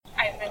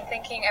I've been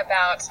thinking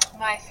about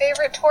my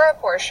favorite Torah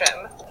portion.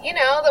 You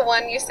know, the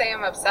one you say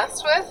I'm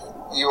obsessed with?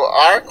 You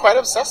are quite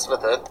obsessed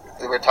with it.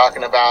 We were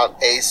talking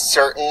about a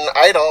certain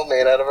idol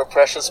made out of a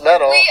precious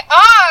metal. We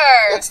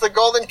are! It's the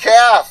golden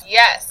calf.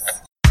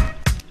 Yes.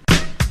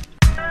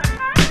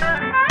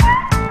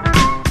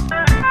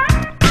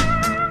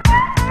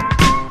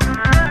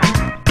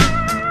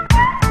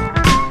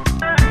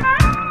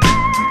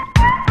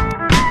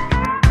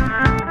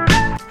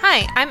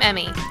 Hi, I'm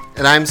Emme.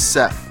 And I'm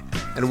Seth.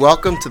 And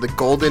welcome to the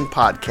Golden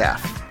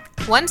Podcast.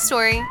 One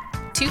story,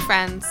 two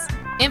friends,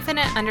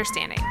 infinite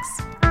understandings.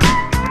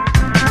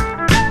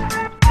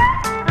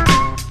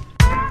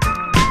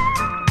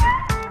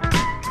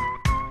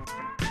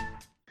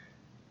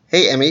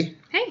 Hey, Emme.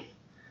 Hey.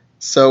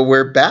 So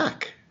we're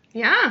back.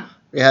 Yeah.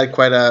 We had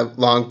quite a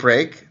long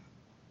break.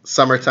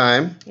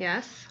 Summertime.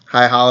 Yes.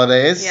 High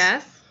holidays.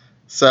 Yes.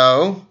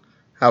 So,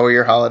 how were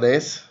your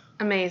holidays?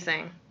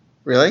 Amazing.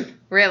 Really?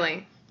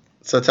 Really.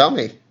 So tell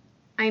me.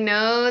 I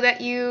know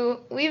that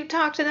we've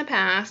talked in the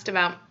past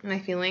about my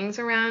feelings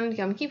around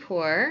Yom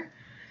Kippur.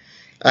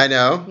 I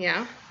know.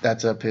 Yeah.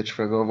 That's a pitch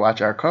for go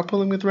watch our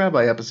Carpooling with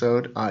Rabbi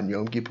episode on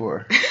Yom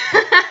Kippur.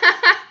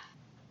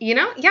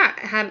 I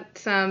had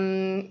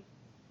some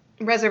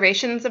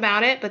reservations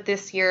about it, but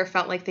this year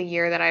felt like the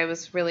year that I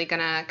was really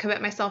going to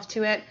commit myself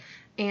to it.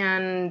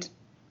 And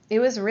it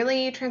was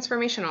really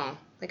transformational.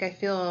 Like, I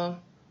feel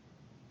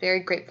very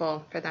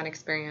grateful for that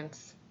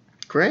experience.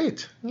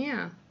 Great.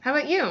 Yeah. How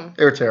about you?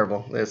 They were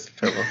terrible. It was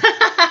terrible.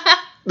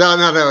 No,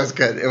 that was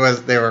good.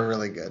 They were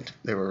really good.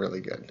 They were really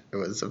good. It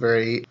was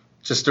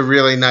just a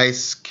really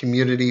nice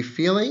community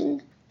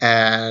feeling,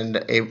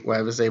 and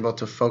I was able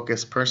to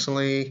focus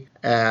personally,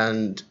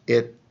 and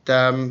it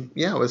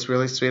was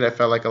really sweet. I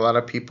felt like a lot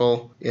of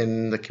people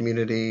in the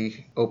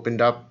community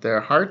opened up their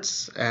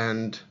hearts,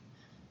 and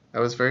that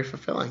was very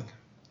fulfilling.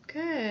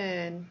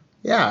 Good.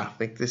 Yeah, I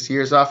think this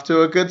year's off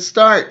to a good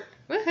start.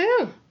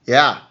 Woohoo.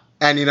 Yeah.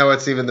 And you know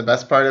what's even the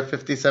best part of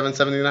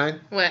 5779?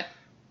 What?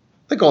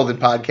 The Golden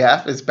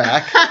Podcast is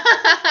back.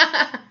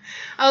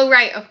 Oh,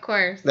 right, of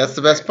course. That's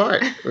the best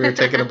part. We were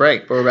taking a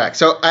break, but we're back.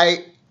 So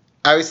I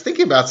was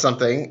thinking about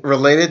something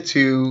related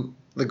to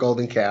the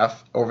Golden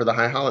Calf over the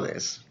high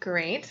holidays.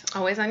 Great.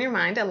 Always on your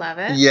mind. I love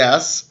it.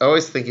 Yes,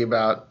 always thinking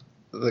about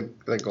the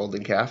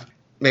Golden Calf.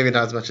 Maybe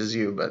not as much as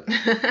you, but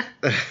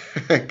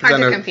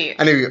hard to compete.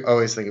 I know you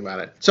always think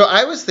about it. So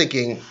I was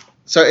thinking,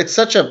 so it's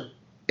such a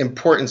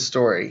important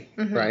story,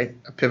 mm-hmm. right?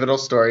 A pivotal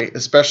story,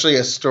 especially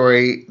a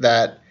story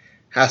that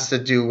has to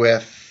do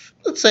with,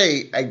 let's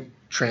say, a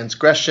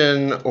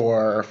transgression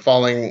or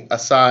falling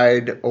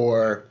aside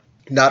or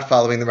not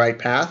following the right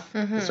path.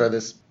 Mm-hmm. So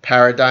this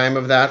paradigm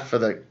of that for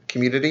the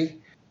community.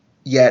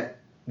 Yet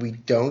we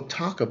don't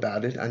talk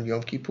about it on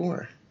Yom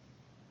Kippur.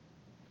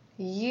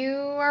 You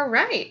are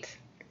right.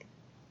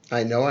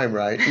 I know I'm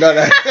right. No.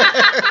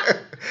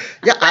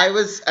 Yeah, I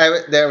was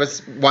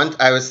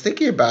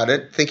thinking about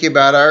it,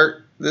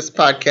 this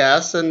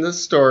podcast and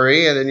this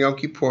story and then Yom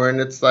Kippur,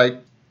 and it's like,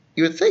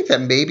 you would think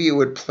that maybe it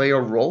would play a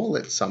role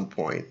at some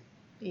point.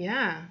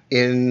 Yeah.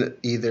 In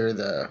either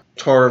the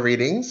Torah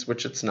readings,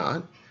 which it's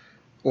not,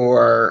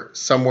 or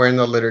somewhere in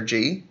the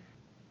liturgy,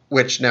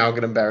 which now I'm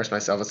going to embarrass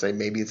myself and say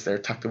maybe it's there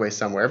tucked away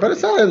somewhere, but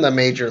it's not in the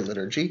major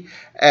liturgy.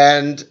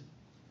 And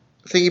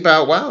thinking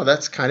about, wow,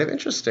 that's kind of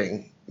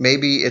interesting.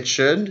 Maybe it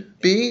should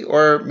be,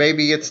 or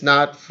maybe it's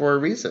not for a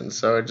reason.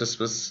 So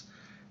that's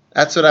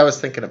what I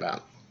was thinking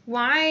about.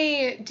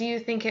 Why do you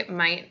think it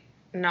might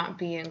not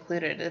be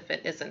included if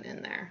it isn't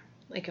in there?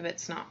 Like if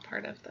it's not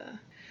part of the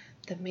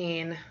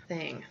main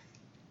thing?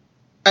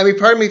 I mean,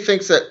 part of me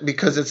thinks that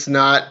because it's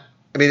not,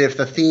 I mean, if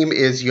the theme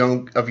is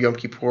Yom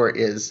Kippur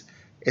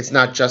it's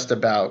not just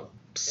about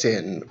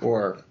sin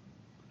or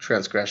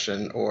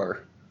transgression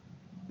or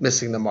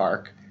missing the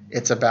mark.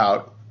 It's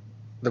about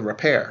the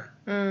repair,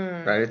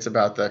 right? It's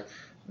about the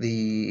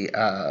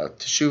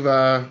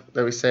teshuvah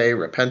that we say,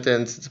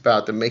 repentance. It's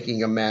about the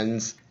making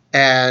amends.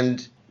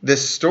 And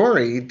this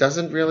story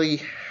doesn't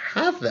really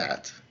have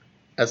that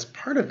as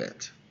part of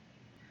it.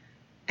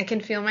 I can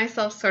feel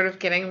myself sort of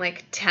getting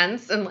like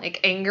tense and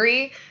like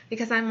angry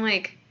because I'm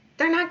like,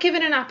 they're not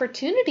given an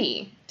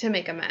opportunity to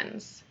make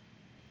amends.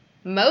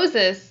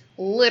 Moses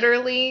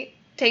literally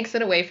takes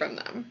it away from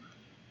them.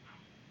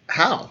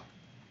 How?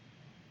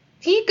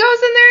 He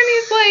goes in there and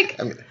he's like,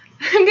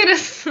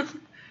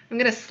 I'm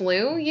gonna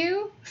slew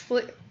you.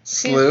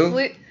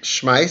 Slew?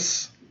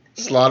 Schmeiss?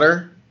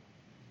 Slaughter?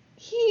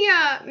 He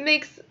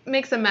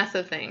makes a mess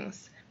of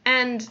things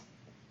and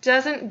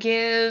doesn't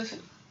give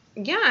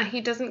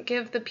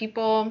the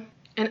people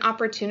an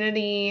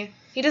opportunity.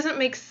 He doesn't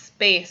make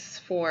space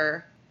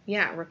for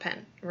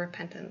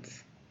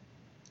repentance.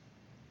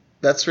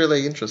 That's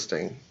really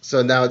interesting.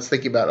 So now it's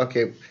thinking about,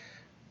 okay,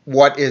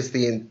 what is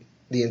the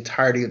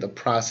entirety of the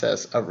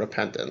process of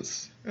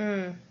repentance?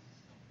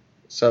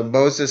 So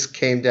Moses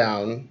came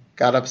down,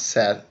 got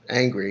upset,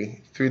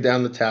 angry, threw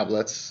down the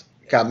tablets,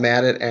 got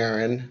mad at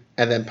Aaron,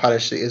 and then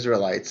punished the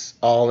Israelites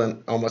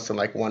almost in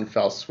like one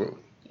fell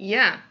swoop.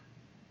 Yeah.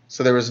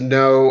 So there was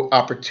no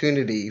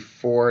opportunity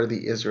for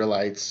the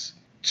Israelites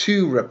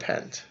to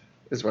repent,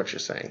 is what you're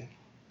saying.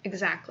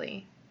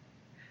 Exactly.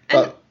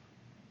 Well,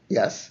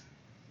 yes.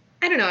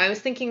 I don't know. I was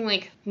thinking,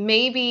 like,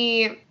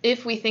 maybe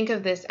if we think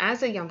of this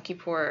as a Yom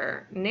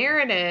Kippur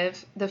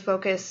narrative, the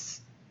focus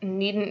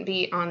needn't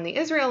be on the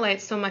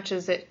Israelites so much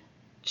as it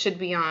should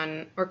be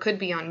on, or could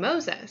be on,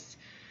 Moses,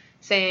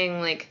 saying,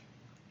 like,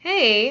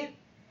 hey,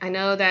 I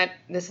know that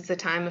this is a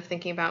time of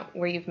thinking about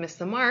where you've missed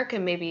the mark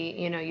and maybe,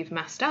 you've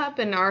messed up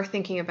and are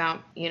thinking about,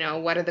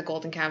 what are the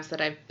golden calves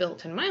that I've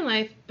built in my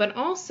life, but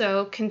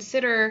also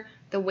consider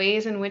the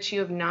ways in which you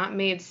have not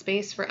made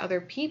space for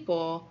other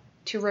people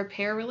to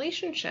repair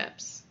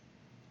relationships.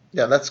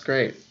 Yeah, that's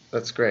great.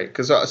 That's great.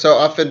 Because so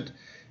often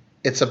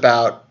it's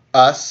about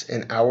us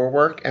and our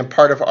work, and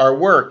part of our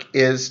work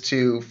is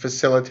to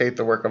facilitate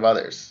the work of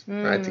others,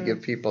 right? To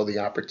give people the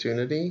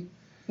opportunity.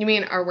 You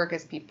mean our work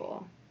as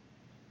people?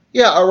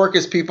 Yeah, our work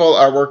as people,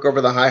 our work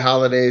over the high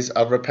holidays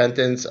of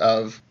repentance,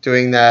 of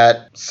doing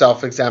that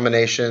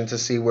self-examination to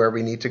see where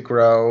we need to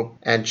grow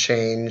and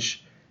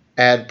change.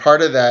 And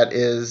part of that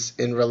is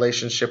in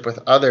relationship with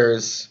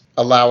others,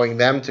 allowing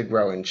them to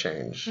grow and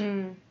change.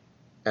 And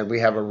we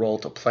have a role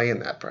to play in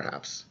that,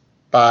 perhaps,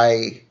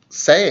 by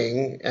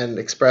saying and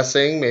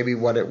expressing maybe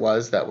what it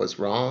was that was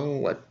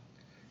wrong,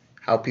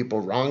 how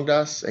people wronged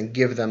us, and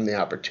give them the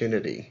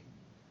opportunity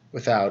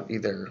without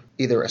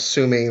either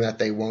assuming that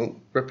they won't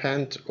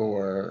repent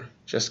or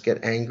just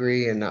get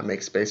angry and not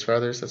make space for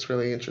others. That's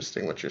really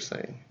interesting what you're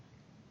saying.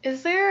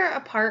 Is there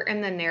a part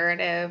in the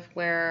narrative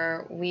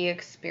where we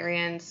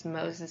experience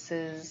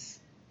Moses's,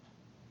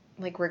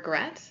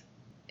 regret?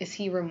 Is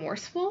he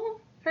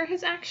remorseful for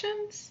his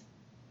actions?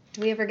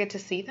 Do we ever get to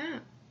see that?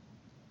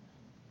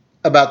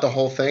 About the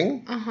whole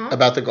thing?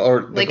 About the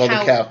golden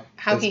calf?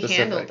 How he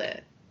handled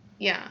it.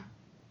 Yeah.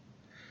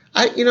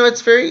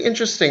 It's very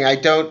interesting. I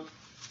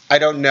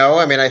don't know.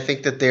 I mean, I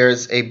think that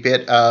there's a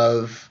bit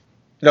of,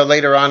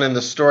 later on in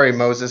the story,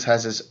 Moses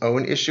has his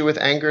own issue with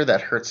anger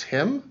that hurts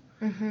him.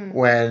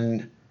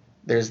 When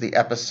there's the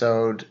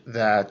episode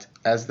that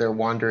as they're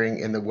wandering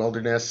in the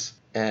wilderness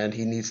and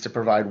he needs to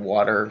provide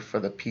water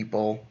for the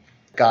people,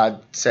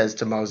 God says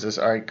to Moses,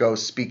 all right, go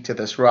speak to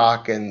this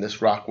rock and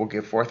this rock will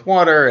give forth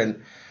water.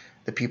 And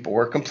the people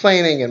were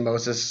complaining and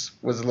Moses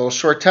was a little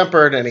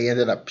short-tempered and he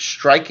ended up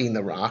striking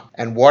the rock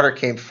and water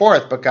came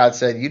forth. But God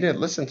said, you didn't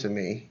listen to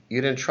me.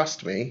 You didn't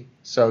trust me.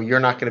 So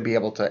you're not going to be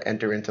able to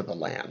enter into the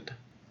land.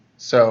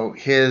 So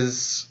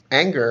his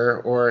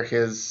anger or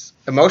his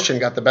emotion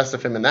got the best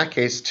of him in that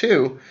case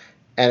too,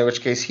 and in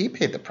which case he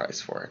paid the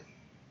price for it.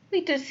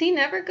 Wait, does he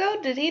never go?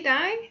 Did he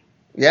die?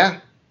 Yeah,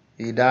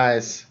 he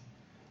dies.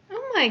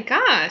 Oh my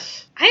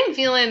gosh. I'm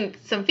feeling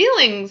some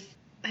feelings.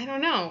 I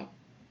don't know.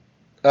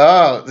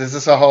 Oh, is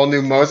this a whole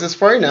new Moses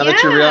for you now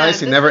that you realize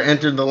he never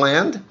entered the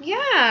land?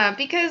 Yeah,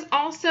 because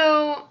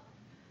also,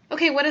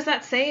 okay, what does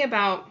that say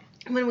about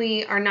when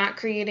we are not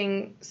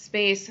creating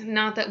space?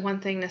 Not that one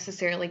thing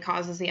necessarily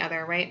causes the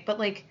other, right? But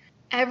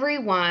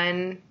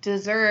everyone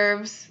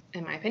deserves,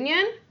 in my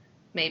opinion,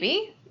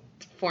 maybe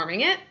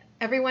forming it,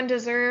 everyone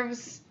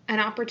deserves an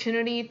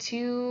opportunity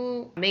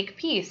to make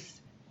peace.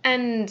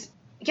 And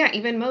yeah,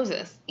 even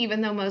Moses,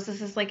 even though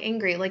Moses is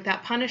angry,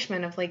 that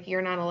punishment of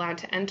you're not allowed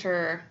to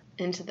enter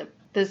into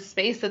the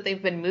space that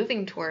they've been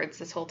moving towards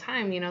this whole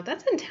time,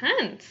 that's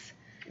intense.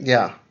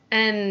 Yeah.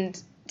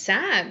 And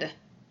sad.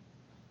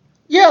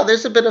 Yeah,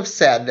 there's a bit of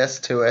sadness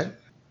to it.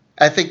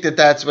 I think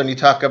that's when you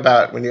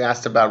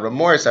asked about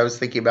remorse, I was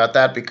thinking about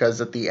that because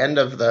at the end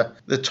of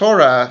the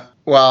Torah,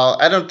 well,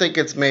 I don't think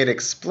it's made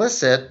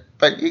explicit,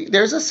 but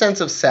there's a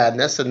sense of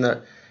sadness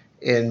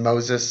in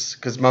Moses,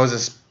 because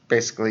Moses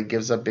basically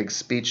gives a big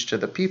speech to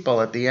the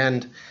people at the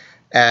end.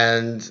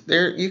 And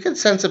there you can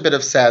sense a bit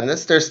of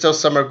sadness. There's still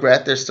some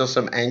regret. There's still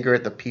some anger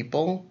at the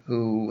people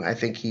who I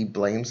think he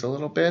blames a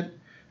little bit.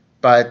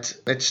 But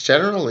it's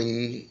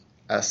generally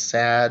a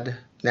sad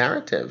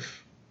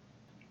narrative.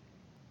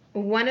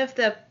 One of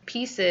the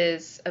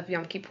pieces of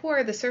Yom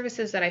Kippur, the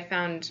services that I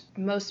found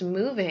most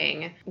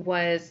moving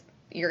was,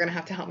 you're going to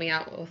have to help me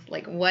out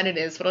with what it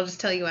is, but I'll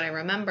just tell you what I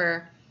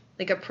remember.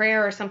 A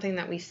prayer or something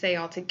that we say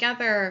all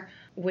together,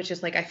 which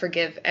is I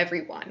forgive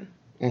everyone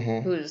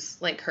who's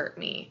hurt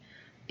me.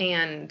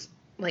 And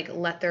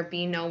let there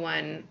be no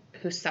one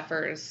who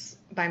suffers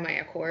by my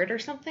accord or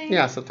something.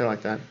 Yeah, something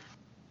like that.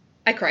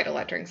 I cried a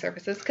lot during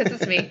services because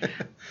it's me.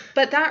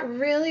 But that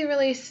really,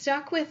 really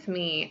stuck with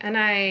me. And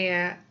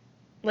I,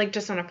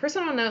 just on a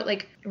personal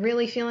note,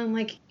 really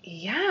feeling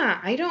yeah,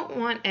 I don't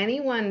want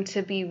anyone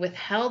to be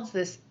withheld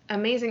this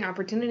amazing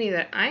opportunity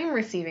that I'm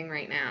receiving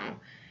right now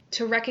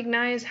to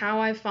recognize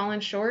how I've fallen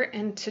short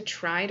and to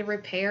try to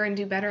repair and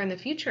do better in the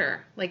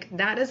future.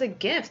 That is a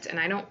gift, and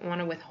I don't want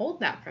to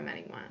withhold that from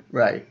anyone.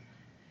 Right.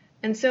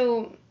 And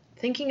so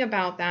thinking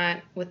about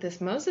that with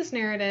this Moses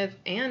narrative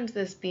and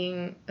this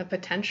being a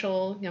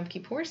potential Yom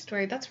Kippur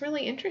story, that's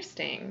really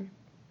interesting.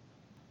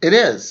 It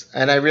is,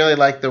 and I really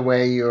like the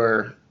way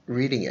you're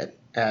reading it,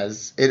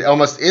 as it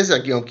almost is a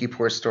Yom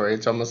Kippur story.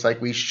 It's almost like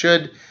we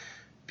should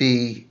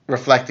be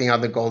reflecting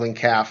on the golden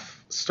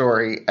calf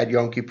story at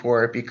Yom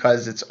Kippur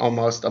because it's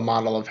almost a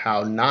model of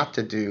how not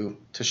to do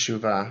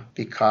teshuvah,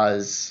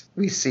 because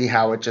we see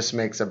how it just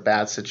makes a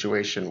bad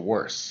situation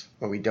worse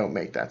when we don't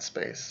make that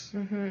space.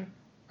 Mm-hmm.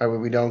 Or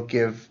when we don't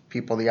give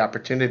people the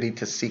opportunity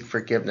to seek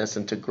forgiveness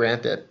and to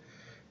grant it.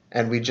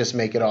 And we just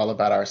make it all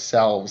about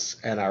ourselves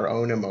and our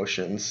own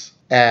emotions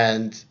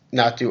and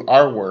not do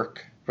our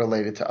work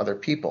related to other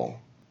people.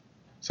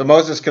 So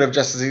Moses could have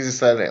just as easily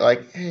said,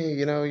 like, hey,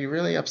 you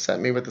really upset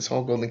me with this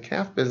whole golden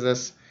calf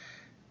business.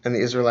 And the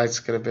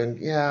Israelites could have been,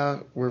 yeah,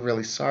 we're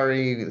really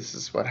sorry. This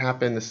is what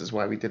happened. This is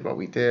why we did what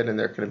we did. And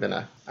there could have been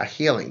a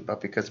healing.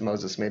 But because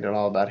Moses made it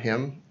all about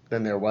him,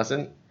 then there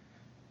wasn't.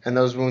 And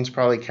those wounds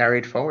probably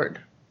carried forward.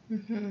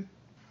 Mm-hmm.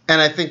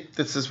 And I think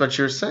this is what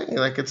you're saying.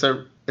 Like, it's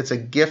a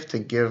gift to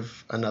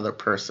give another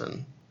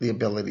person the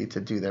ability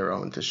to do their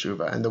own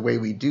teshuvah. And the way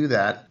we do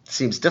that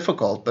seems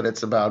difficult, but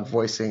it's about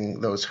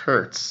voicing those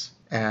hurts.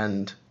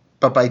 But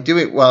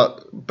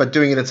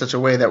doing it in such a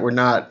way that we're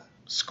not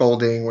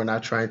scolding, we're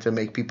not trying to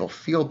make people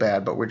feel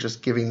bad, but we're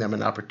just giving them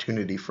an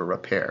opportunity for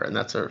repair. And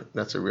that's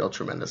a real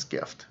tremendous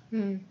gift.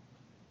 Mm.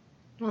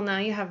 Well, now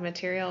you have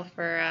material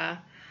for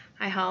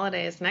high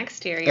holidays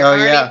next year. You're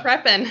already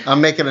prepping. I'm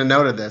making a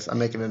note of this.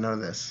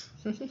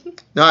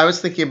 No, I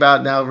was thinking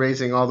about now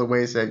raising all the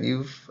ways that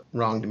you've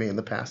wronged me in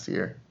the past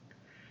year.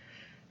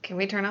 Can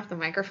we turn off the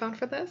microphone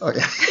for this? Oh,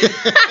 yeah.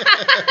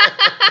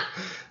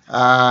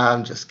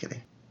 I'm just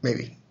kidding.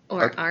 Maybe.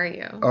 Or are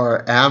you?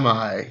 Or am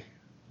I?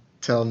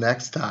 Till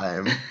next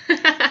time.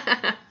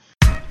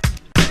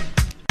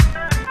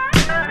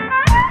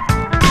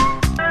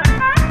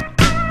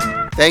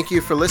 Thank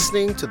you for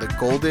listening to the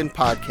Golden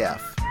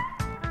Podcast.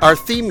 Our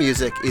theme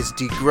music is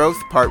Degrowth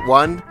Part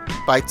 1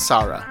 by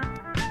Tsara.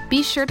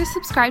 Be sure to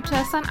subscribe to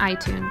us on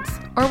iTunes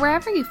or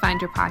wherever you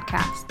find your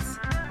podcasts.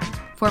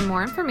 For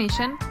more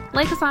information,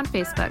 like us on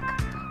Facebook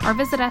or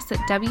visit us at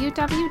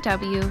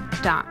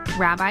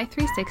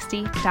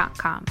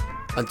www.rabbi360.com.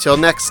 Until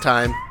next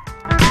time.